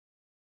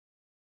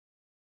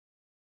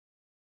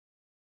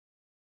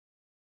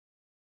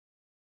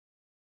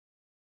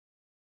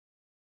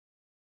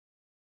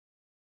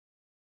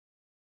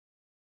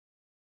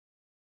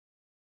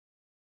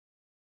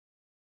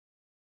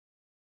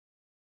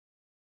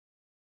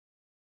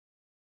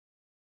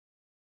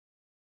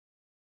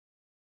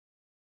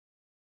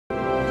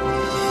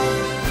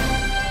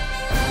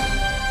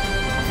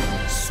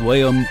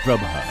Swayam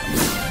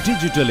Prabha.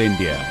 Digital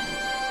India.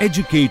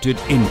 Educated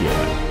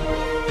India.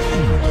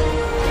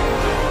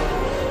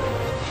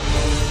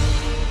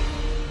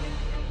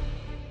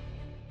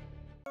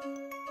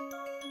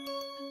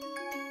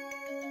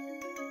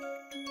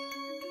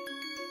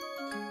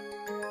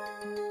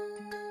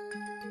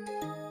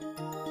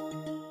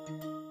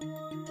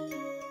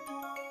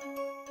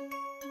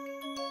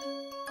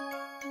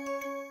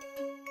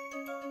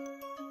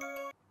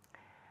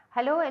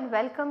 Hello and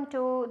welcome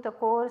to the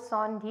course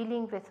on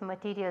dealing with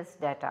materials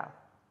data.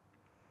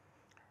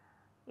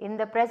 In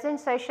the present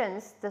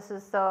sessions, this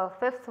is the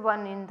fifth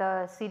one in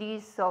the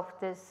series of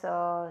this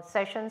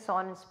sessions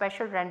on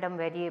special random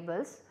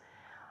variables.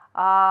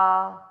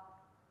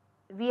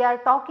 We are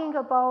talking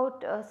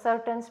about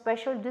certain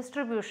special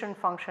distribution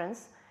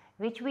functions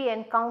which we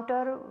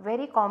encounter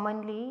very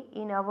commonly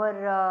in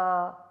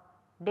our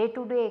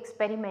day-to-day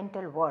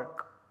experimental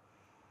work.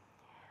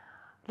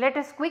 Let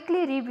us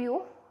quickly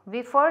review.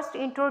 We first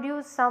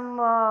introduce some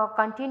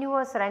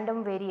continuous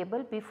random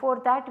variable. Before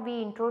that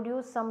we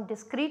introduce some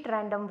discrete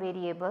random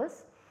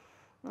variables,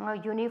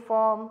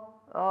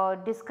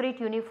 discrete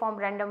uniform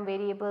random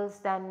variables,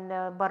 then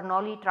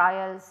Bernoulli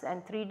trials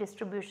and 3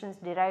 distributions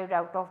derived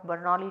out of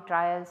Bernoulli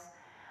trials.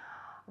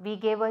 We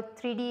gave a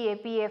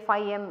 3D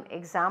APFIM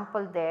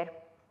example there.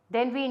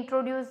 Then we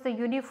introduced the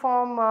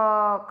uniform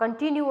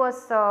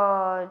continuous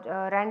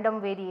random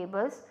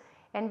variables,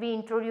 and we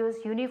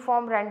introduce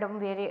uniform random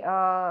variable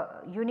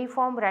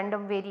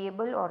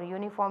or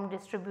uniform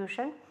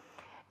distribution.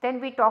 Then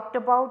we talked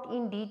about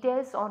in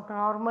details on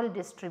normal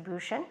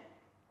distribution.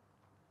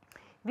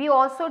 We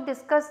also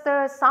discussed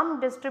some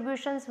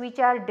distributions which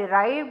are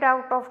derived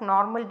out of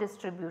normal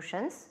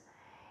distributions.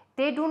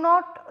 They do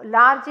not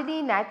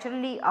largely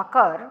naturally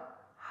occur,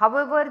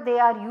 however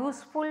they are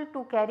useful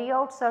to carry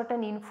out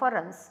certain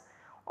inference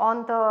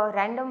on the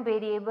random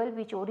variable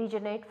which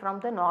originate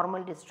from the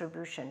normal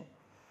distribution.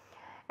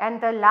 And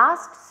the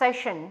last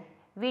session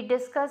we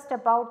discussed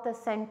about the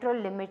central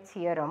limit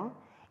theorem,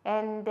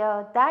 and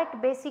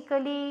that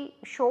basically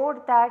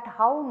showed that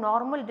how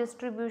normal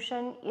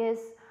distribution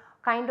is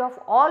kind of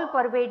all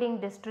pervading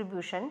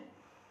distribution,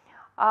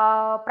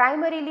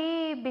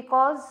 primarily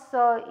because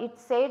it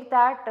said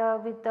that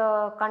with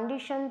the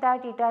condition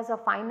that it has a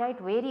finite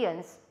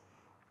variance,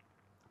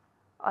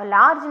 a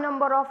large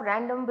number of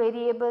random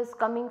variables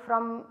coming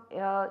from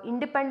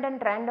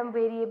independent random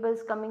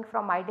variables coming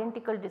from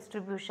identical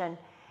distribution,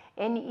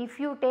 and if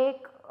you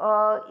take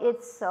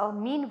its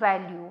mean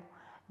value,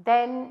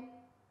 then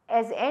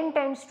as n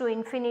tends to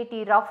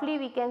infinity, roughly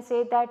we can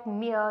say that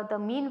the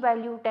mean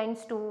value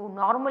tends to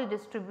normal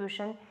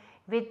distribution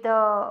with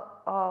the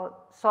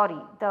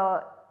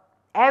the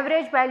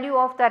average value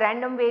of the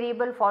random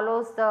variable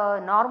follows the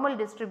normal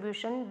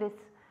distribution with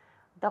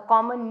the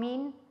common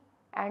mean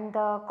and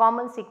the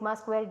common sigma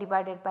square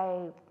divided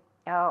by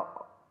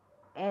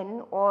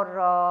n,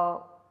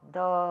 or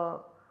the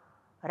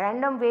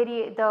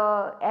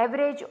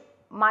average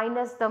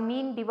minus the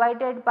mean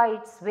divided by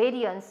its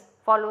variance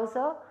follows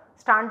a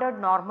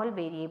standard normal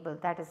variable.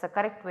 That is the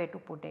correct way to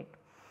put it.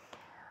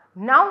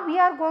 Now we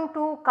are going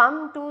to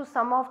come to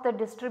some of the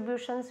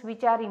distributions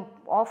which are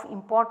of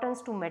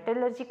importance to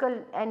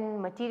metallurgical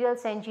and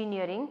materials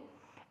engineering,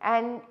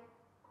 and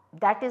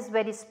that is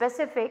very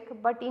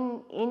specific, but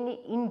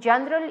in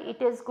general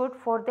it is good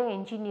for the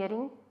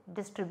engineering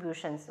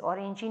distributions or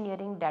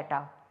engineering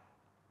data.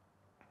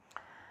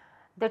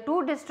 The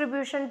 2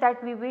 distributions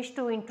that we wish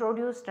to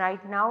introduce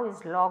right now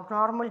is log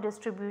normal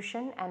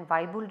distribution and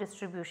Weibull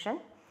distribution,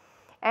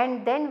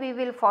 and then we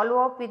will follow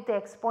up with the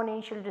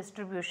exponential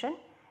distribution,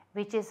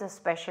 which is a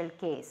special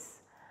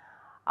case.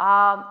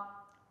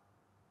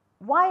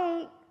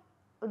 Why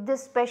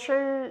this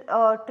special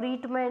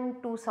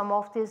treatment to some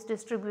of this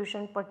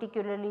distribution,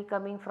 particularly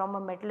coming from a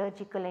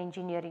metallurgical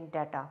engineering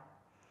data?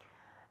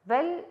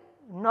 Well,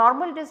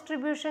 normal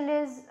distribution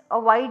is a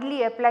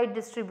widely applied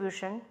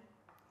distribution.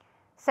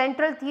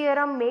 Central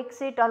theorem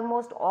makes it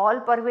almost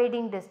all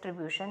pervading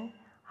distribution.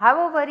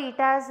 However, it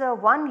has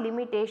one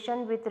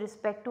limitation with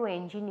respect to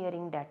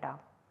engineering data.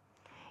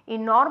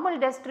 In normal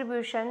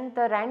distribution,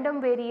 the random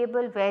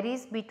variable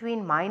varies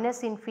between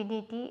minus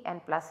infinity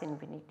and plus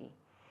infinity.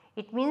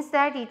 It means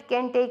that it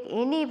can take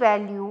any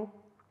value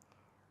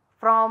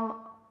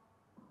from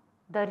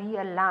the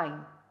real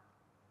line,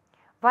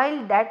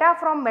 while data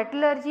from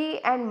metallurgy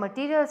and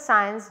material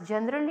science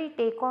generally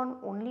take on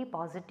only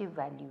positive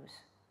values.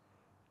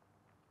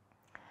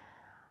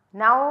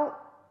 Now,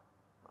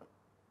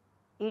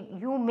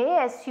 you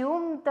may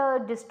assume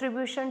the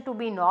distribution to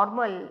be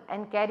normal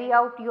and carry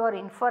out your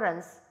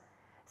inference.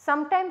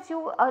 Sometimes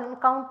you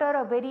encounter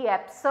a very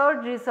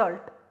absurd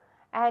result,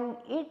 and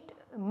it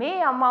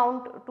may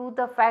amount to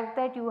the fact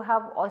that you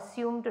have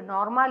assumed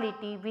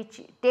normality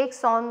which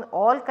takes on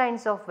all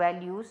kinds of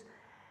values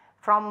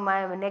from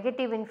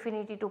negative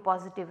infinity to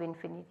positive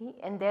infinity,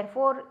 and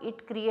therefore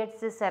it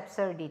creates this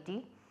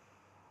absurdity.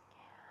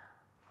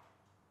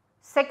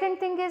 Second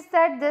thing is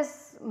that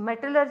this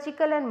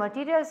metallurgical and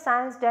material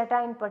science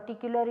data in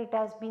particular, it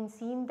has been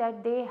seen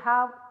that they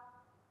have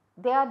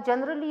they are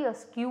generally a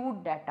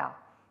skewed data.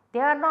 They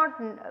are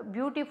not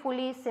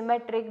beautifully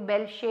symmetric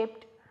bell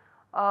shaped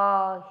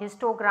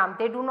histogram.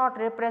 They do not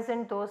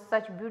represent those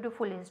such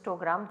beautiful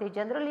histogram. They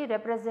generally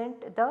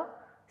represent the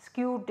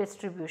skewed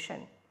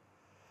distribution.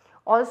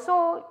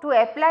 Also, to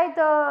apply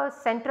the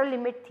central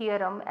limit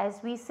theorem,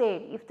 as we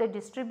said, if the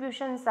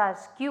distributions are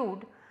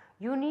skewed,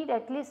 you need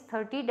at least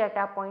 30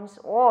 data points,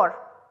 or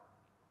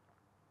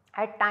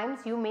at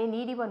times you may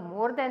need even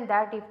more than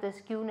that if the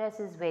skewness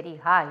is very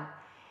high.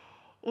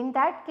 In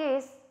that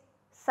case,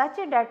 such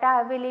a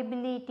data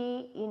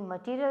availability in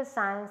material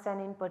science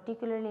and in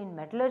particularly in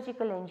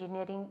metallurgical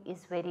engineering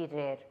is very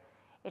rare.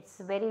 It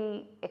is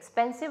very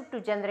expensive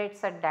to generate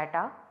such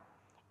data,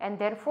 and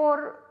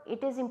therefore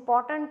it is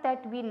important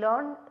that we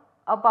learn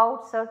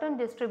about certain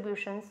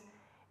distributions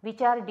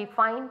which are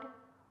defined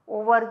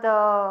over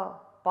the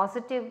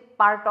positive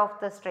part of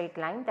the straight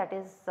line, that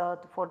is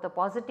for the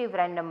positive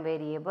random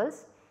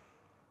variables,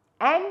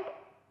 and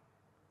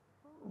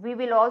we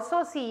will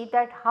also see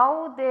that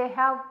how they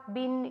have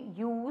been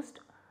used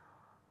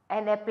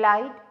and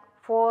applied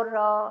for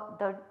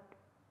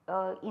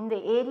in the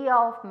area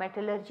of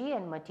metallurgy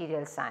and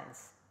material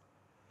science.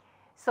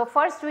 So,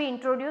 first we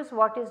introduce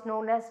what is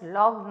known as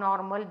log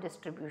normal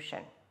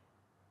distribution.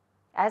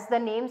 As the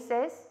name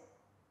says,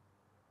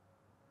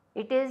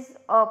 it is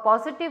a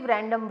positive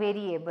random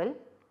variable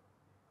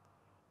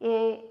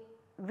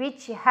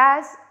which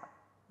has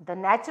the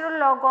natural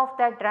log of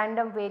that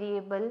random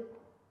variable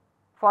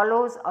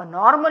follows a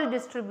normal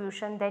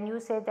distribution, then you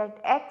say that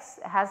x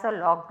has a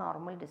log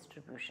normal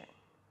distribution.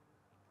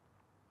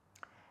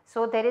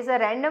 So, there is a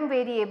random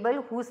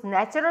variable whose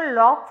natural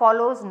log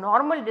follows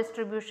normal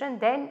distribution,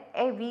 then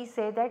we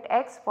say that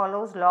x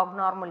follows log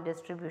normal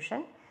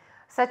distribution.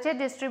 Such a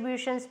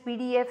distribution's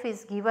PDF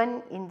is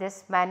given in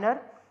this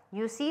manner.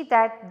 You see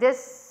that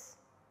this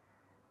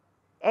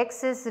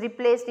x is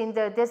replaced in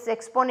this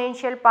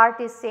exponential part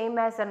is same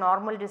as a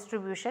normal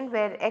distribution,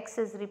 where x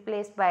is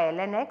replaced by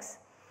ln x,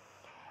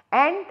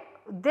 and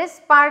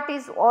this part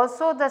is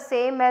also the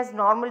same as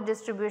normal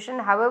distribution.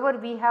 However,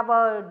 we have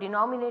a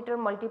denominator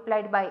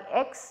multiplied by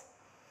x.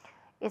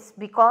 It is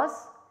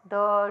because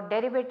the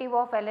derivative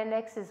of ln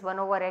x is 1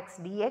 over x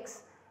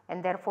dx,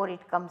 and therefore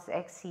it comes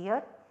x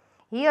here.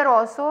 Here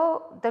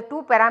also the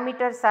two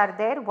parameters are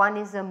there, one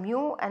is a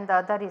mu and the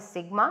other is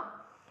sigma.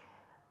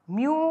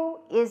 Mu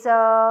is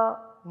a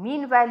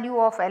mean value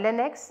of ln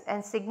x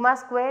and sigma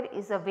square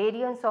is a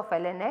variance of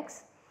ln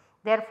x.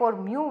 Therefore,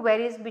 mu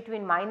varies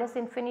between minus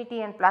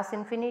infinity and plus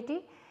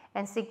infinity,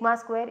 and sigma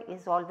square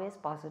is always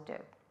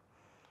positive.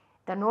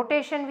 The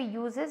notation we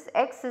use is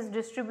x is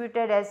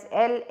distributed as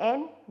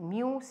ln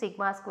mu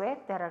sigma square.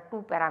 There are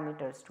two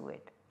parameters to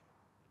it.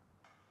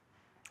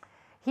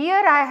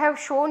 Here I have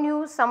shown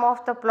you some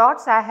of the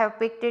plots. I have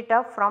picked it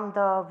up from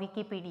the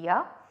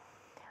Wikipedia.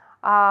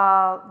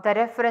 The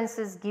reference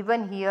is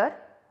given here.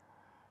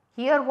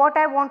 Here what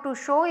I want to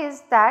show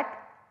is that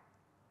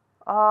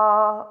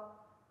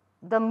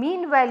the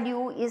mean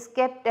value is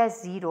kept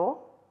as 0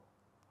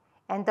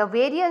 and the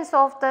variance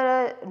of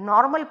the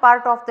normal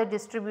part of the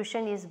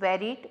distribution is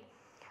varied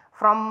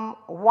from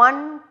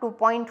 1 to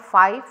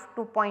 0.5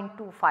 to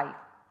 0.25,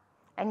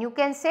 and you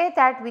can say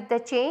that with the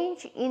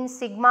change in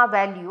sigma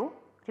value,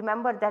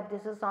 remember that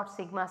this is not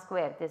sigma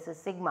square, this is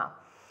sigma.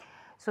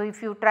 So,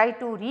 if you try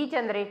to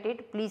regenerate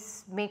it,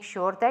 please make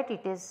sure that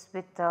it is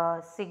with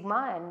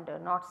sigma and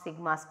not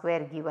sigma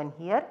square given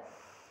here.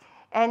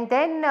 And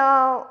then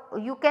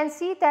you can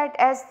see that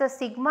as the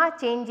sigma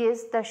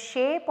changes, the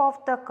shape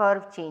of the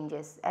curve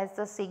changes. As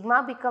the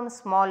sigma becomes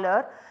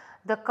smaller,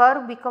 the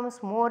curve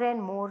becomes more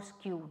and more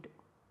skewed.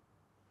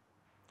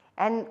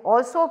 And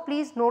also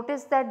please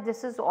notice that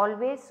this is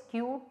always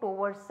skewed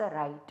towards the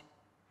right.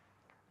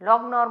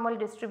 Log normal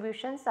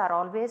distributions are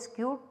always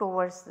skewed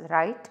towards the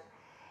right.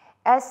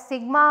 As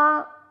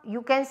sigma,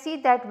 you can see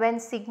that when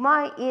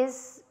sigma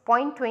is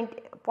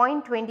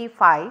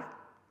 0.25,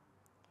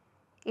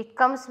 it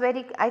comes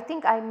very, I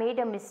think I made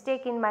a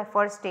mistake in my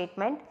first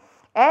statement.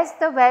 As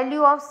the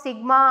value of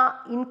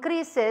sigma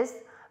increases,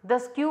 the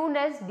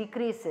skewness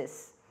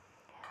decreases.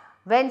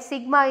 When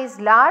sigma is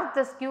large,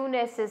 the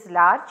skewness is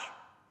large,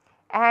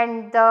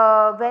 and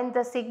when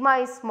the sigma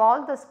is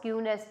small, the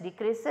skewness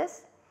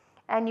decreases.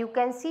 And you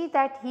can see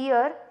that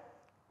here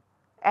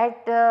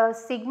at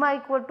sigma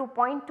equal to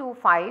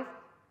 0.25,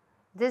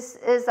 this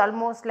is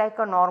almost like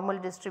a normal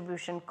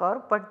distribution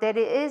curve, but there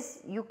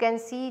is, you can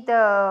see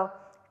the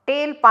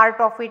tail part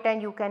of it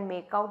and you can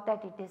make out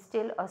that it is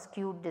still a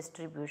skewed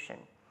distribution.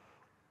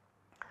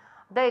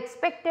 The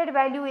expected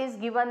value is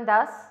given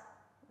thus,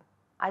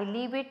 I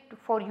leave it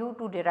for you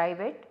to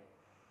derive it,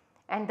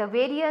 and the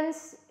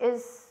variance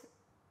is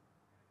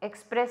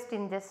expressed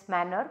in this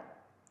manner.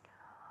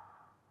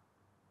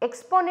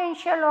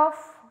 Exponential of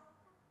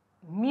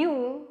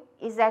mu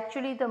is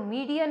actually the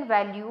median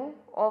value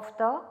of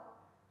the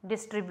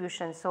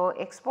distribution. So,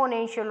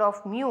 exponential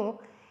of mu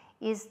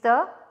is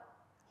the,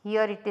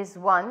 here it is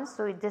 1.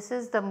 So, this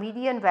is the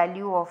median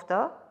value of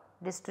the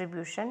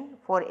distribution.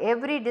 For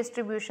every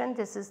distribution,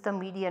 this is the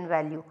median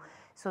value.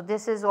 So,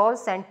 this is all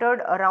centered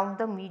around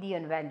the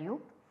median value,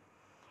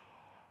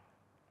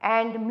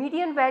 and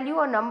median value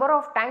a number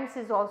of times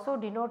is also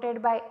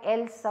denoted by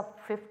L sub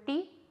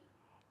 50,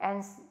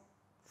 and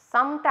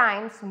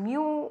sometimes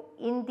mu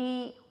in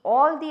the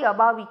all the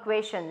above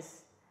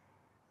equations,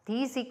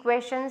 these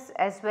equations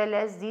as well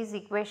as these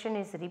equation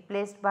is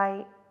replaced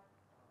by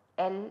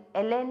ln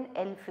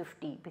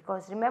L50,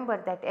 because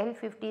remember that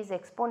L50 is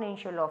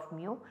exponential of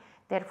mu,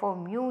 therefore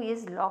mu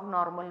is log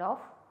normal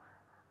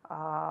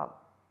of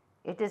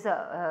it is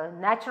a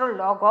natural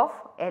log of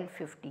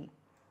L50.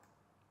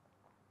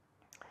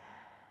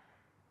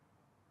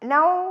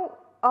 Now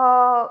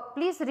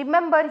please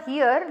remember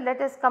here,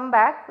 let us come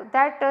back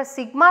that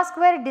sigma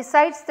square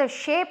decides the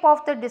shape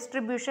of the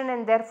distribution,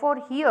 and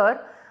therefore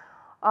here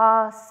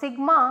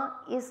sigma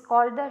is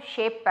called the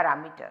shape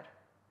parameter.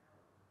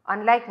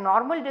 Unlike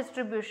normal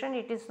distribution,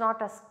 it is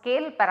not a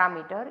scale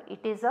parameter,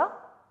 it is a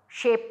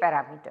shape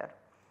parameter.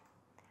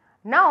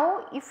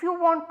 Now if you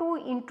want to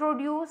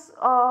introduce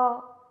a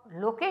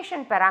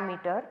location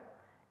parameter,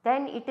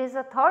 then it is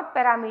a third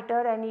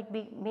parameter and it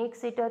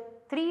makes it a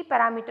 3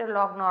 parameter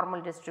log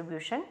normal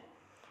distribution,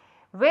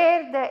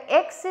 where the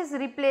x is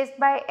replaced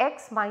by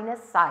x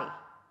minus psi,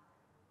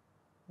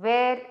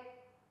 where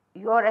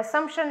your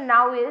assumption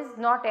now is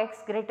not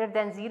x greater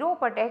than 0,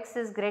 but x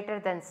is greater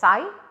than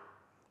psi,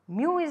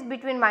 mu is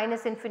between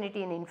minus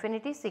infinity and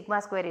infinity,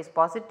 sigma square is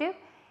positive,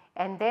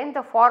 and then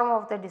the form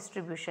of the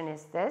distribution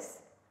is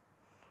this.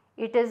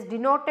 It is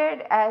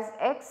denoted as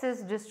x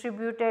is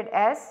distributed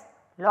as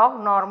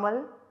log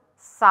normal,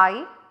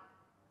 psi,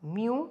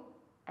 mu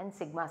and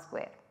sigma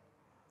square.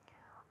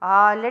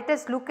 Let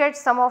us look at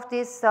some of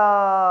this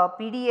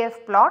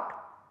PDF plot.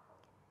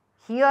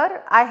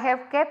 Here I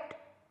have kept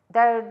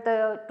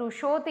to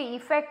show the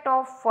effect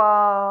of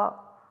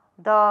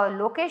the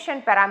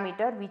location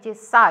parameter, which is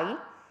psi.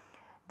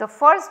 The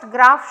first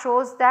graph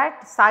shows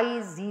that psi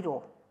is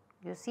 0.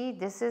 You see,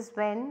 this is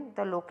when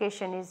the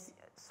location is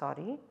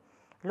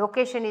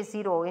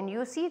 0, and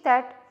you see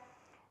that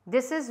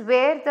this is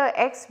where the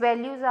x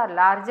values are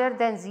larger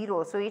than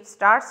 0. So, it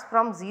starts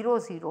from 0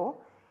 0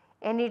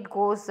 and it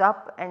goes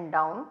up and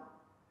down.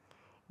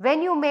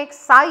 When you make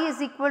psi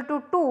is equal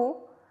to 2,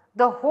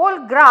 the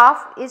whole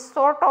graph is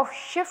sort of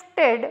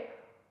shifted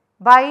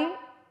by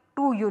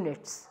 2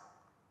 units,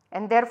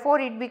 and therefore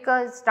it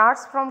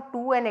starts from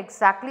 2 and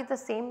exactly the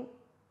same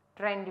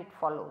trend it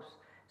follows.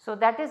 So,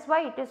 that is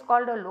why it is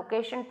called a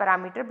location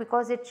parameter,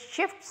 because it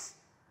shifts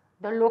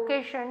the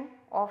location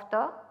of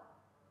the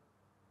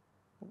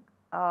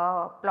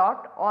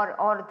plot or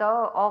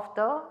of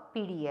the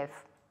PDF.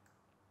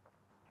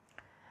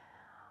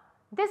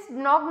 This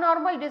log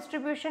normal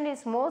distribution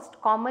is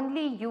most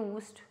commonly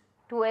used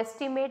to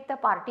estimate the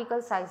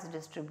particle size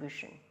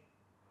distribution.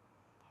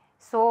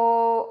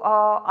 So,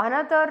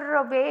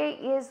 another way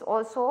is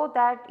also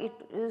that it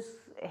is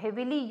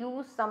heavily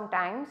used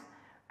sometimes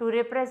to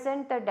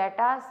represent the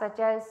data such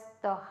as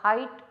the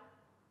height,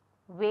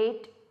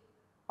 weight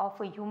of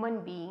a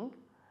human being,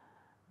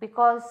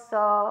 because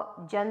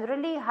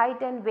generally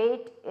height and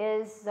weight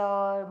is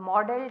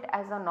modeled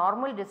as a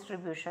normal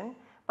distribution,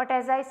 but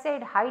as I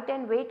said, height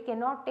and weight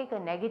cannot take a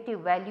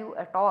negative value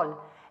at all,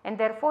 and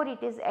therefore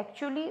it is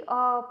actually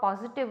a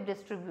positive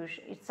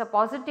distribution, it is a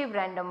positive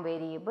random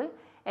variable,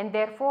 and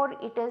therefore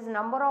it is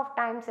number of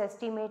times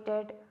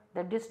estimated,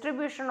 the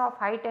distribution of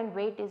height and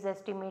weight is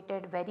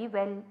estimated very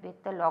well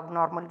with the log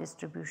normal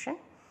distribution.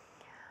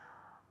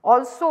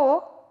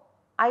 Also,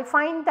 I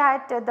find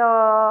that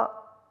the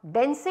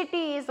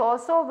density is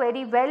also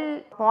very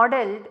well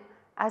modeled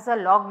as a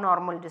log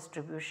normal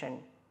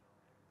distribution.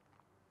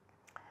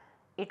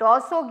 It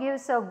also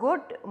gives a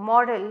good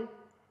model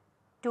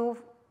to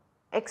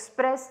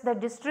express the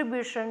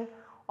distribution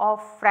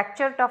of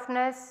fracture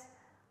toughness,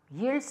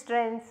 yield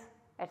strength,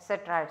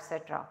 etc.,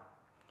 etc.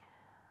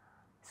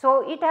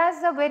 So, it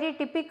has a very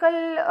typical,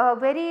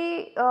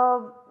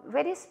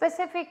 very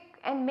specific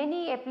and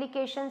many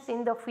applications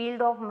in the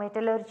field of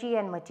metallurgy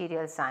and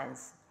material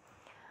science.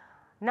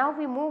 Now,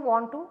 we move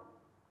on to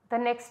the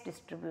next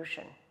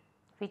distribution,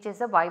 which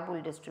is a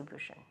Weibull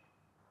distribution.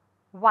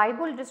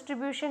 Weibull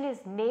distribution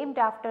is named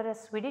after a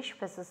Swedish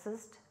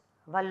physicist,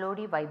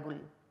 Vallody Weibull.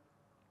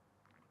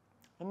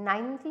 In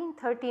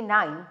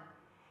 1939,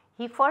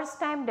 he first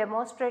time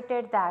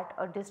demonstrated that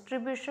a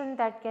distribution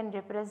that can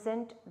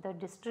represent the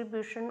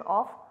distribution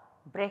of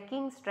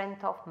breaking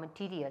strength of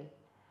material,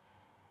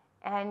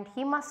 and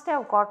he must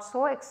have got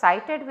so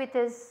excited with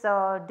his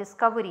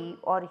discovery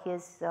or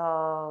his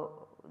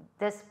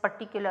this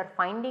particular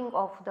finding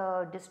of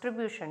the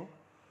distribution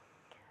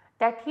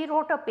that he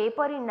wrote a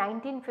paper in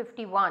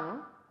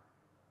 1951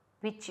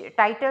 which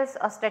titles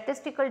A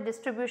Statistical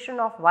Distribution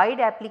of Wide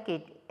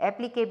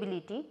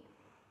Applicability.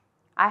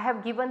 I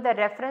have given the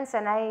reference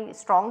and I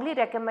strongly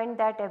recommend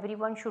that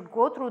everyone should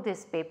go through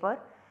this paper,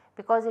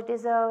 because it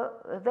is a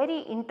very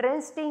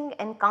interesting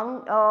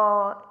account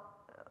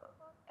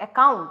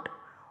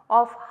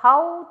of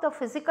how the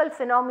physical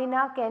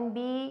phenomena can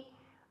be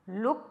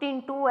looked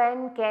into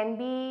and can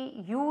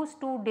be used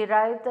to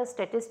derive the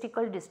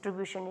statistical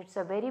distribution. It is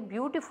a very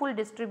beautiful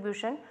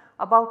distribution,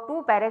 about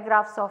 2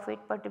 paragraphs of it,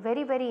 but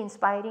very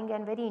inspiring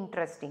and very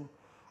interesting.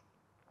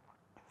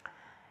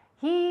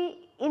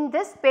 In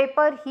this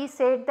paper he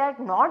said that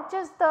not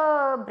just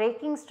the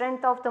breaking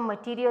strength of the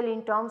material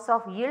in terms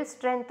of yield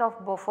strength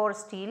of Beaufort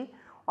steel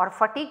or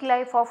fatigue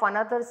life of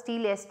another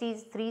steel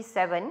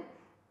ST37,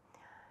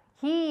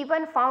 he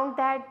even found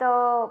that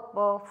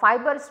the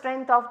fiber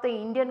strength of the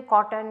Indian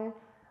cotton,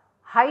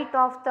 height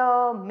of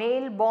the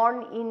male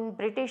born in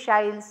British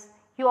Isles,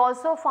 he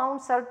also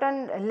found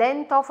certain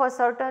length of a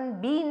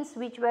certain beans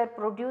which were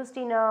produced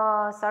in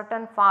a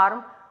certain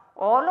farm,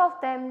 all of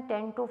them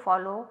tend to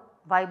follow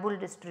Weibull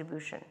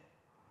distribution.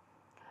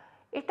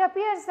 It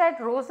appears that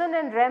Rosen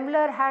and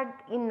Remler had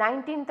in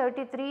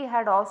 1933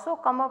 had also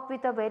come up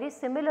with a very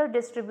similar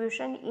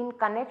distribution in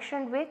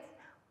connection with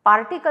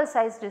particle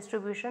size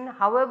distribution.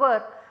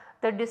 However,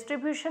 the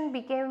distribution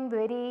became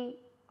very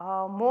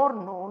more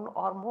known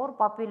or more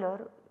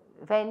popular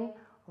when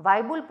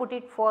Weibull put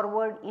it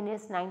forward in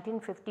his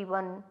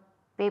 1951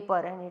 paper,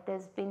 and it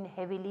has been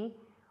heavily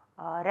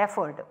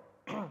referred.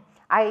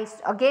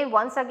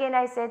 Once again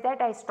I said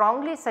that I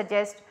strongly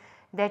suggest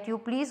that you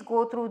please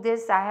go through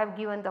this. I have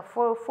given the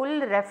full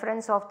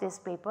reference of this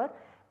paper.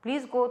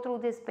 Please go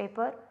through this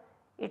paper.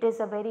 It is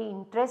a very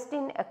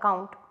interesting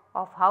account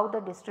of how the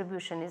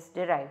distribution is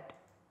derived.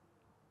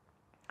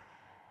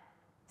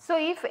 So,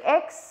 if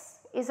x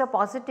is a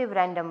positive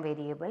random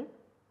variable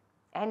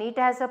and it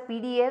has a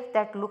PDF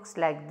that looks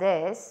like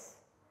this,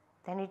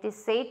 then it is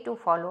said to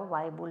follow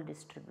Weibull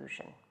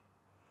distribution.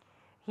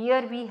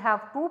 Here we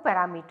have 2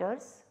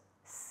 parameters,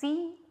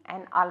 C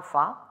and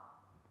alpha.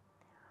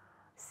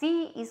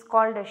 C is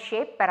called a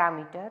shape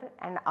parameter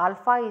and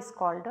alpha is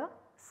called a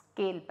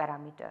scale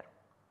parameter.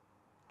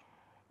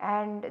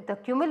 And the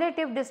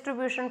cumulative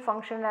distribution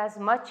function has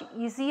much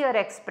easier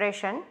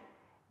expression,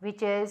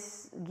 which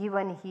is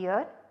given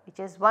here, which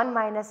is 1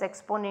 minus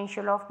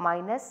exponential of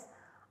minus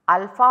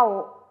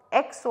alpha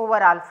x over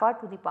alpha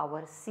to the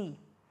power c.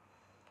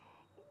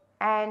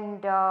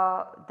 And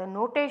the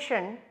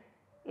notation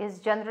is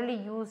generally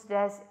used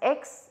as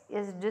x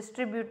is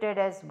distributed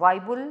as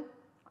Weibull,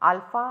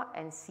 alpha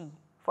and c.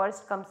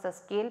 First comes the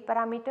scale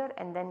parameter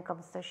and then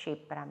comes the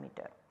shape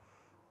parameter.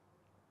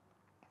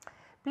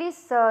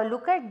 Please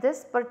look at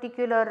this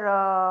particular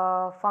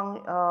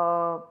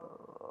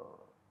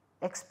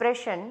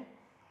expression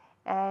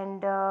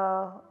and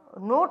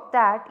note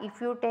that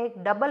if you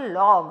take double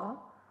log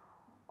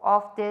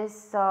of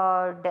this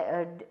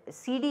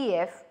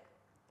CDF,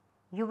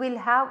 you will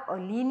have a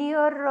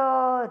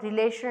linear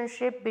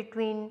relationship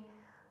between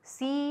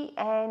C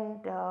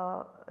and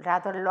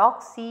rather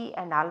log C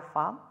and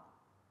alpha,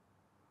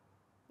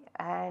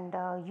 and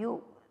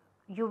you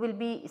will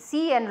be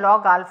C and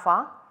log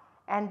alpha,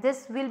 and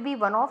this will be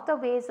one of the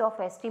ways of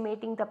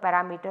estimating the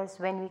parameters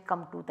when we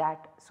come to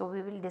that. So,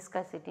 we will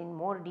discuss it in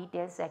more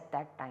details at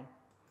that time.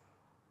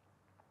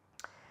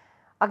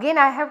 Again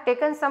I have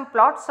taken some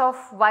plots of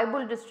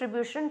Weibull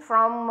distribution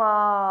from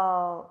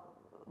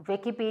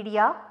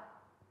Wikipedia.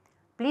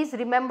 Please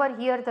remember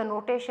here the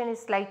notation is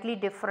slightly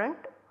different.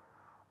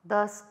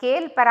 The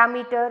scale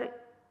parameter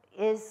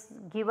is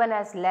given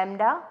as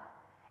lambda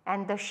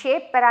and the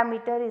shape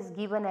parameter is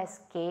given as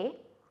k,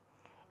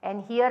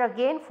 and here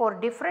again for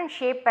different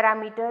shape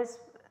parameters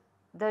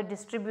the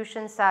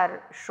distributions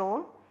are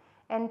shown,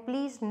 and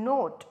please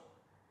note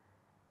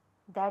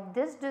that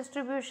this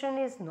distribution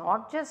is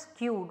not just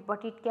skewed,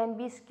 but it can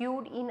be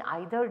skewed in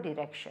either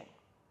direction.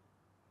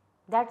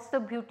 That is the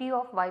beauty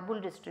of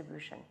Weibull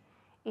distribution.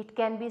 It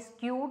can be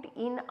skewed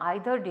in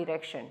either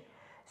direction.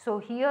 So,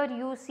 here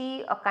you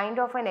see a kind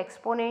of an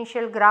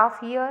exponential graph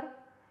here.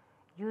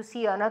 You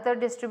see another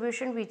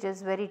distribution which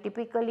is very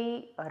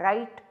typically a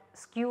right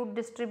skewed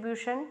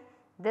distribution.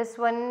 This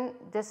one,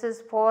 this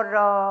is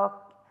for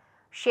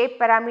shape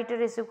parameter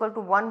is equal to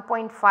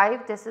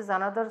 1.5, this is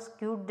another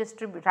skewed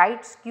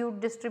right skewed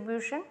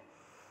distribution.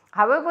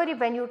 However,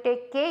 when you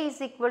take k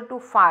is equal to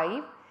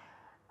 5,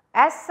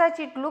 as such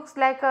it looks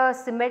like a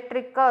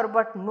symmetric curve,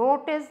 but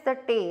notice the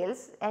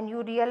tails and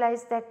you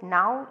realize that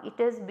now it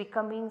is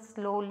becoming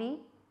slowly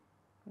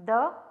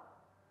the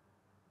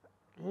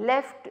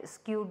left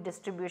skewed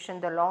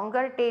distribution, the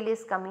longer tail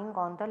is coming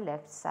on the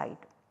left side.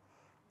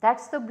 That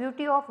is the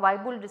beauty of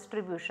Weibull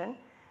distribution.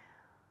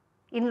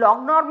 In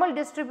log normal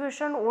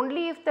distribution,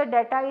 only if the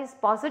data is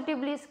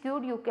positively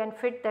skewed you can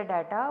fit the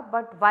data,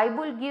 but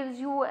Weibull gives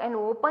you an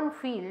open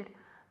field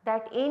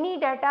that any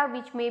data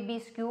which may be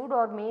skewed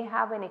or may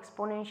have an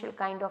exponential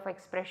kind of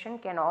expression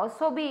can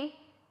also be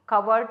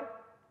covered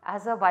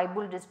as a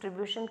Weibull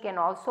distribution, can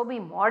also be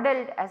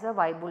modeled as a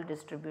Weibull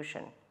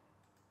distribution.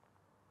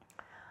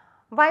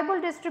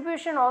 Weibull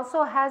distribution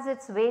also has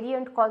its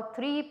variant called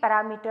 3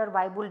 parameter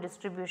Weibull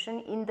distribution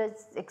in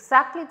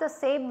exactly the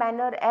same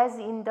manner as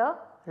in the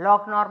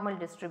log normal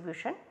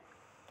distribution.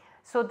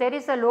 So, there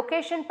is a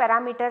location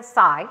parameter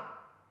psi,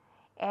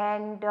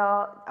 and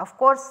of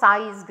course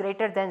psi is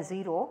greater than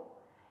 0,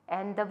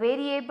 and the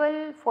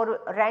variable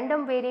for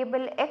random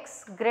variable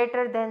x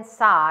greater than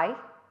psi,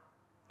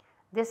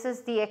 this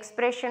is the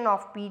expression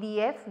of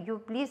PDF. You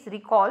please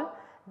recall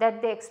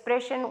that the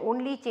expression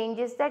only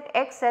changes that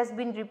x has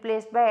been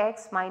replaced by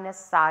x minus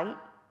psi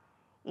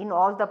in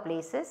all the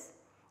places,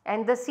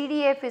 and the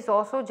CDF is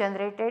also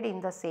generated in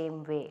the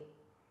same way.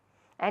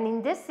 And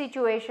in this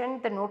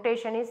situation the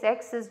notation is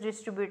x is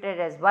distributed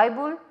as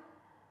Weibull,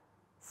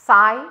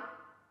 psi,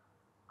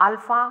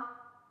 alpha,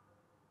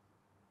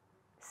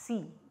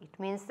 C. It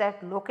means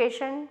that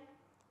location,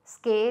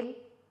 scale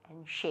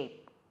and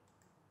shape.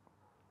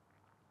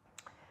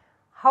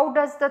 How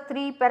does the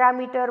 3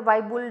 parameter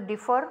Weibull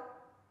differ?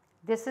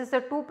 This is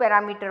a 2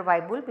 parameter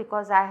Weibull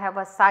because I have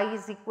a psi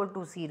is equal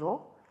to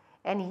 0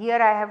 and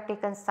here I have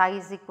taken psi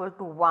is equal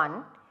to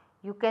 1.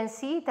 You can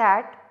see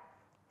that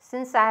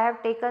since I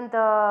have taken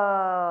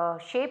the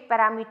shape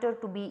parameter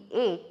to be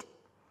 8,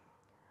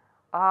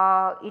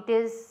 it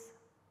is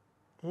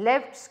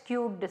left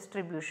skewed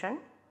distribution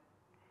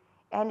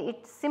and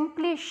it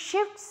simply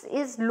shifts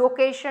its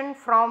location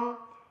from,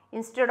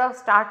 instead of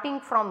starting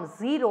from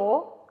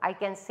 0, I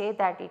can say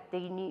that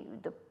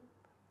the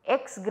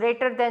x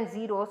greater than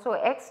 0. So,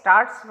 x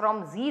starts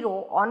from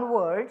 0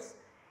 onwards,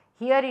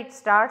 here it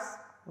starts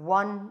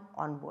 1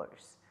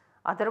 onwards,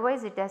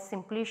 otherwise it has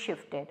simply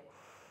shifted.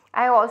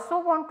 I also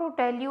want to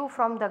tell you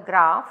from the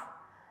graph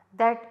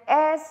that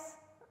as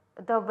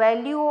the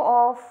value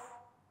of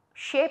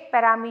shape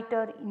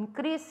parameter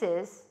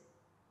increases,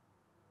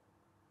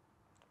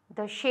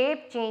 the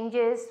shape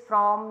changes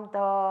from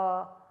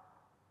the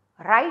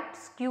right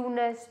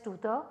skewness to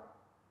the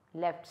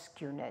left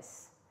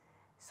skewness.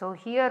 So,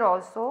 here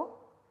also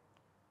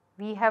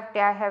I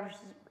have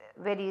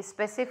very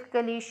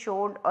specifically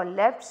showed a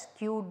left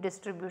skewed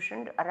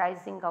distribution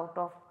arising out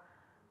of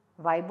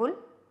Weibull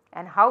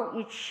and how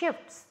it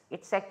shifts,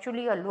 it is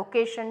actually a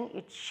location,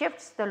 it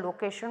shifts the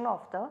location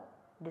of the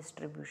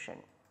distribution.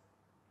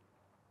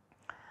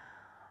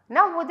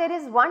 Now, there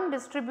is one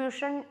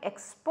distribution,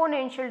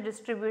 exponential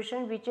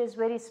distribution, which is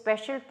very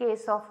special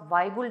case of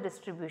Weibull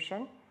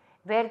distribution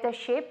where the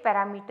shape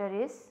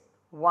parameter is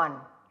 1.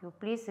 You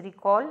please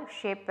recall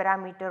shape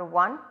parameter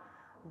 1,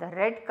 the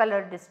red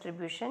color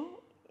distribution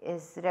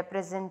is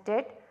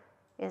represented,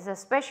 is a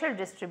special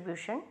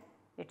distribution,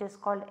 it is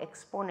called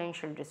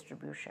exponential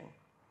distribution.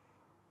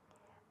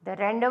 The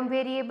random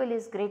variable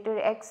is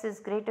x is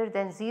greater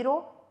than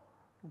 0,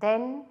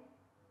 then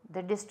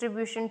the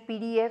distribution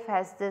PDF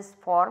has this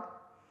form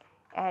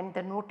and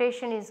the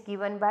notation is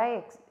given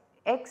by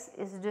x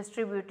is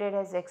distributed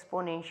as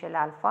exponential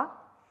alpha.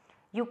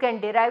 You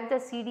can derive the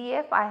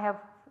CDF, I have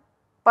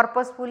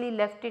purposefully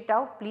left it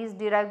out, please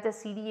derive the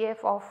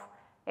CDF of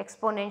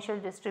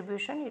exponential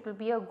distribution, it will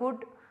be a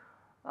good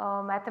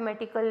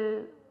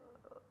mathematical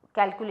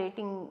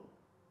calculating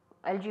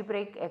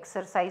algebraic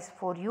exercise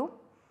for you.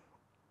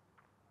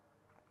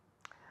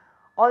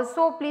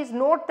 Also please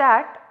note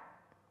that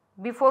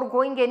before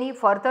going any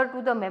further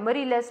to the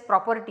memoryless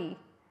property,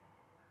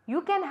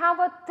 you can have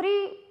a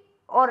 3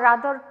 or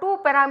rather 2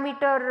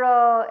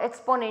 parameter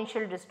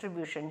exponential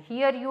distribution.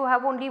 Here you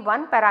have only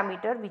one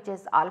parameter which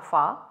is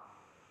alpha.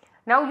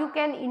 Now you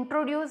can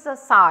introduce a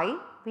psi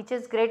which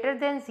is greater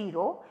than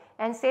 0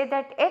 and say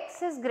that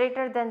x is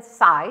greater than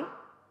psi,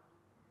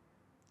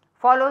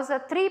 follows a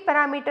 3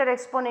 parameter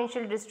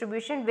exponential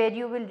distribution where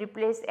you will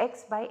replace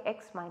x by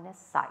x minus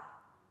psi.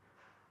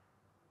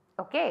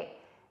 Okay.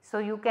 So,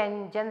 you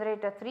can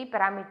generate a 3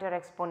 parameter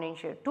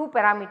exponential, 2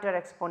 parameter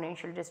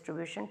exponential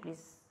distribution,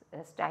 please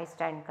I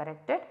stand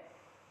corrected,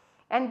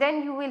 and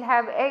then you will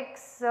have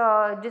x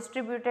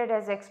distributed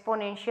as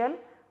exponential.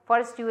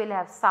 First you will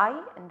have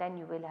psi and then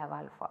you will have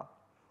alpha.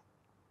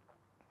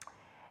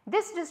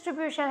 This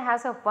distribution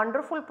has a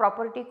wonderful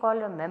property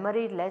called a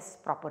memoryless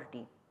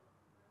property.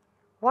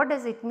 What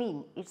does it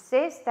mean? It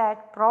says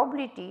that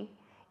probability,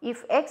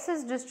 if x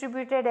is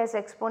distributed as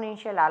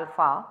exponential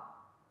alpha,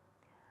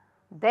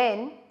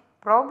 then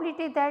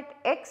probability that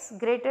x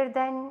greater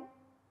than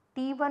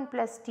t1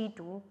 plus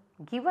t2,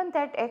 given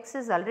that x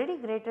is already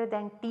greater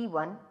than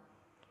t1,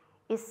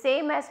 is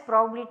same as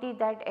probability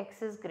that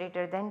x is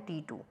greater than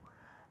t2.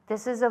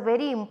 This is a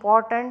very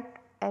important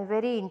and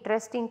very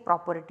interesting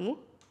property.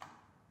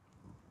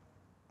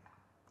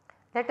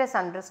 Let us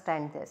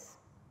understand this.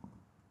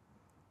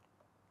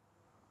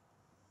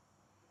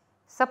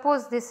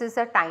 Suppose this is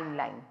a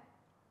timeline.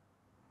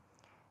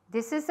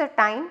 This is a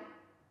time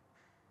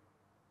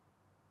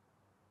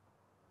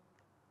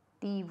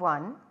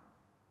t1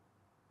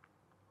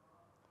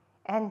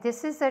 and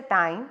this is a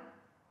time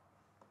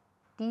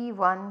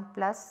t1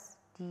 plus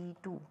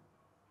t2.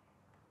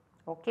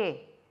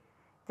 Okay.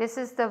 This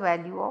is the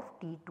value of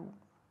t2.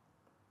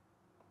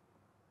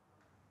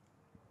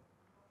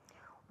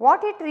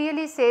 What it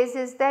really says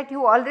is that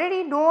you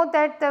already know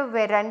that the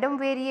random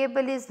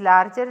variable is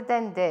larger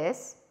than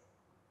this.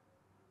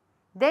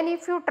 Then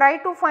if you try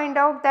to find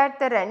out that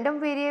the random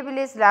variable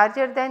is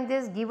larger than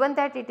this, given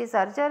that it is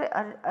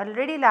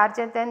already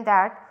larger than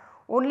that,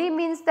 only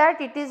means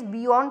that it is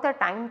beyond the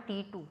time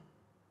t2.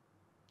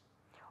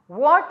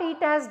 What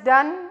it has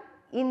done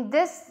in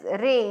this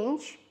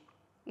range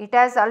it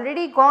has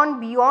already gone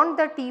beyond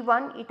the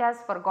T1, it has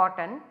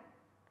forgotten.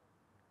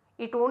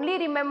 It only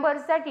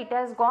remembers that it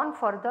has gone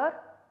further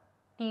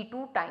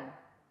T2 time,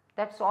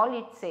 that is all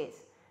it says.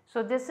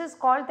 So, this is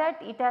called that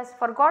it has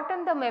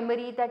forgotten the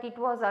memory that it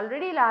was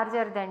already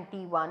larger than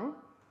T1,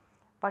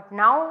 but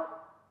now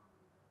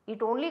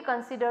it only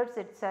considers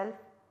itself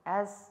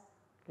as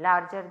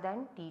larger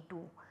than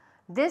T2.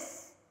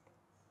 This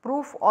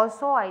proof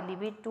also I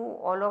leave it to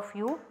all of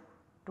you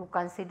to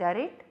consider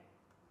it.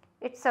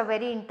 It is a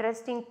very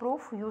interesting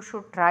proof, you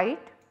should try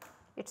it,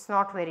 it is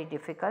not very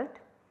difficult.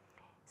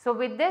 So,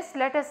 with this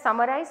let us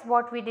summarize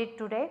what we did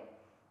today.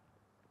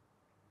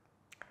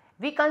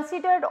 We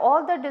considered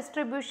all the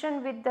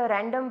distribution with the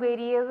random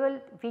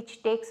variable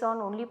which takes on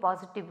only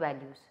positive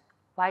values.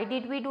 Why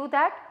did we do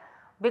that?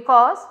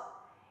 Because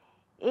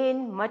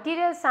in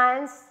material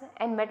science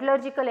and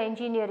metallurgical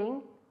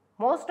engineering,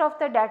 most of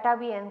the data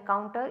we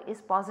encounter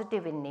is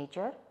positive in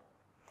nature.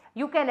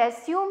 You can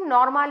assume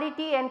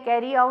normality and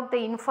carry out the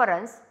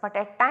inference, but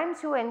at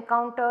times you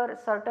encounter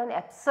certain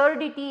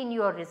absurdity in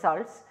your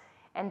results,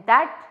 and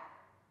that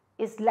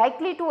is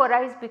likely to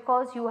arise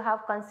because you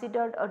have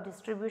considered a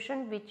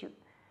distribution which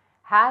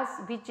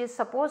is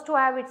supposed to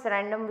have its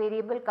random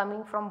variable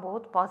coming from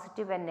both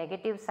positive and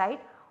negative side,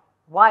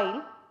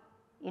 while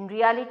in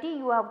reality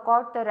you have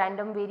got the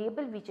random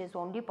variable which is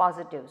only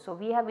positive. So,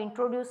 we have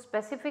introduced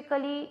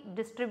specifically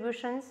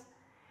distributions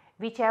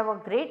which have a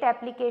great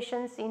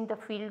applications in the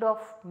field of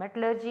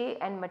metallurgy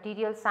and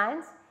material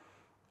science,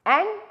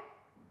 and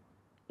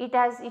it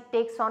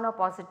takes on a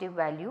positive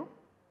value.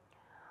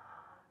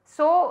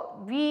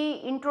 So,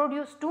 we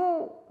introduced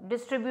two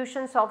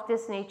distributions of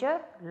this nature,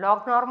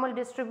 log normal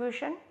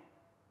distribution,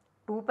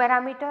 2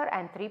 parameter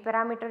and 3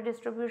 parameter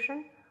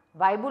distribution,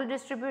 Weibull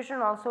distribution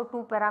also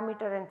 2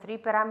 parameter and 3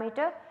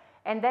 parameter,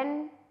 and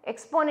then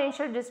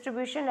exponential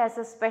distribution as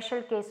a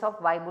special case of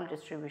Weibull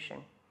distribution.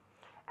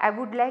 I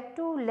would like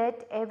to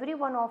let every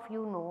one of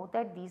you know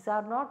that these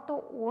are not the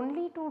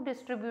only two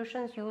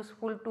distributions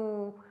useful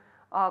to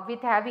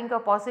with having a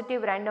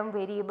positive random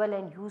variable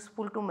and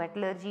useful to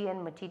metallurgy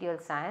and material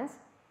science.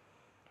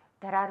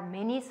 There are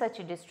many such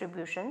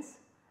distributions.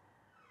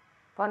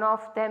 One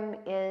of them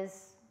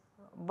is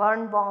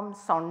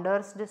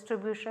Birnbaum-Saunders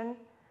distribution,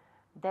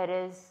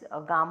 there is a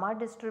gamma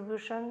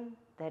distribution,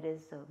 there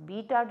is a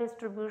beta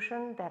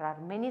distribution, there are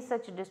many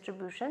such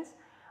distributions.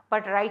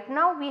 But right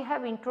now we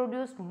have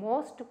introduced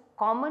most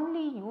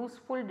commonly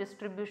useful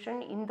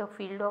distribution in the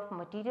field of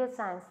material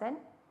science and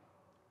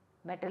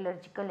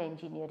metallurgical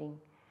engineering.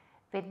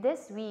 With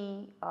this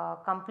we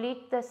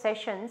complete the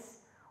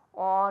sessions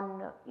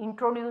on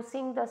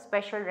introducing the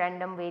special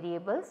random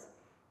variables.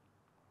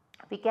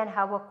 We can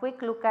have a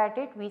quick look at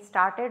it. We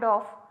started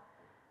off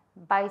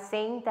by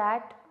saying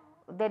that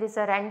there is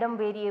a random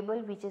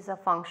variable which is a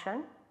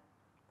function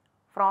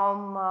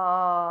from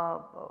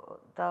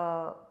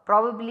the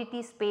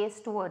probability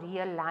space to a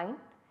real line,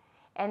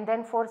 and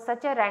then for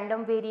such a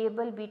random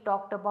variable we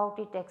talked about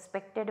its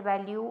expected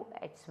value,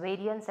 its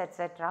variance,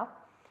 etc.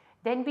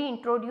 Then we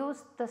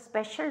introduced the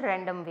special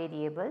random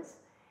variables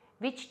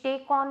which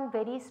take on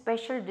very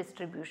special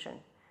distribution.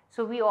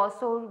 So,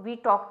 we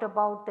talked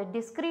about the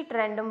discrete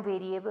random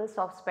variables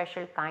of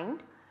special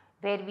kind,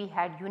 where we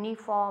had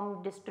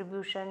uniform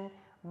distribution,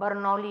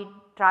 Bernoulli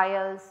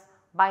trials,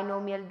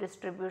 binomial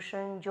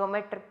distribution,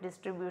 geometric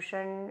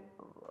distribution.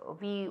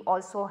 We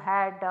also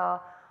had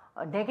a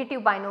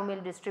negative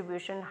binomial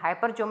distribution,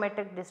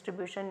 hypergeometric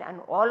distribution,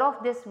 and all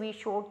of this we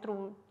showed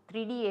through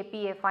 3D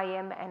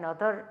AP-FIM and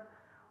other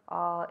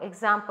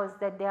examples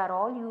that they are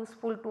all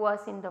useful to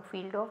us in the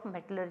field of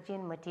metallurgy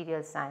and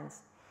material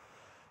science.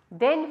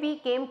 Then we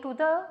came to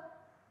the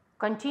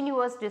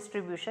continuous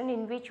distribution,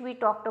 in which we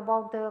talked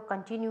about the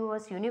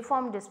continuous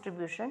uniform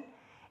distribution,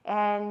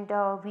 and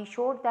we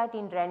showed that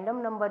in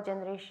random number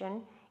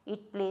generation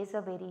it plays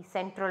a very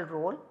central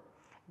role.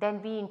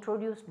 Then we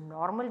introduced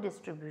normal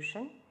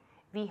distribution.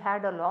 We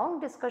had a long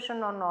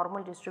discussion on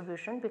normal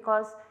distribution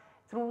because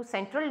through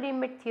central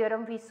limit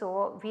theorem we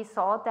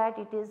saw that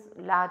it is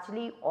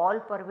largely all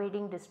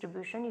pervading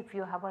distribution if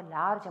you have a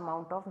large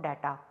amount of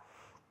data.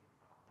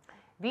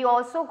 We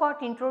also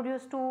got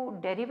introduced to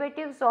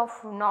derivatives of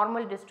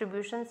normal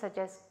distribution such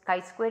as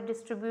chi-square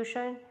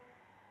distribution,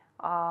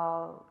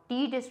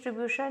 T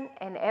distribution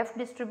and F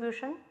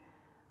distribution.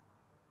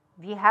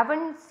 We have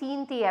not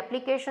seen the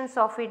applications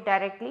of it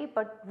directly,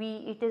 but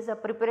it is a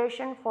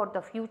preparation for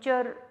the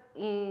future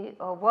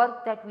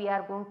work that we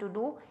are going to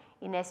do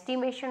in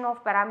estimation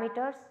of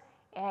parameters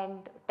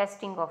and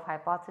testing of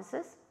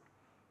hypothesis.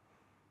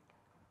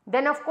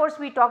 Then of course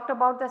we talked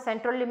about the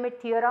central limit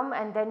theorem,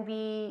 and then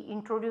we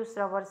introduced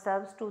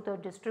ourselves to the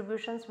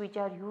distributions which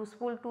are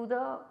useful to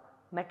the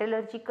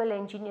metallurgical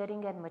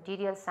engineering and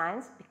material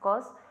science,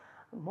 because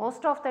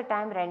most of the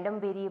time random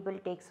variable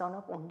takes on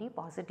up only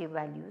positive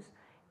values.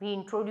 We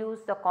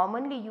introduced the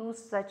commonly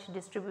used such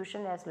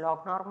distribution as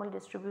log normal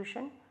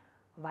distribution,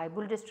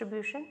 Weibull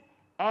distribution,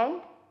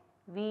 and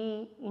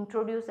we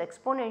introduce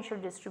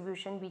exponential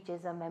distribution, which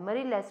is a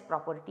memoryless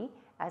property,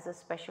 as a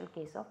special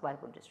case of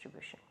Weibull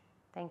distribution.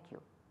 Thank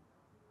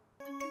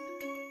you.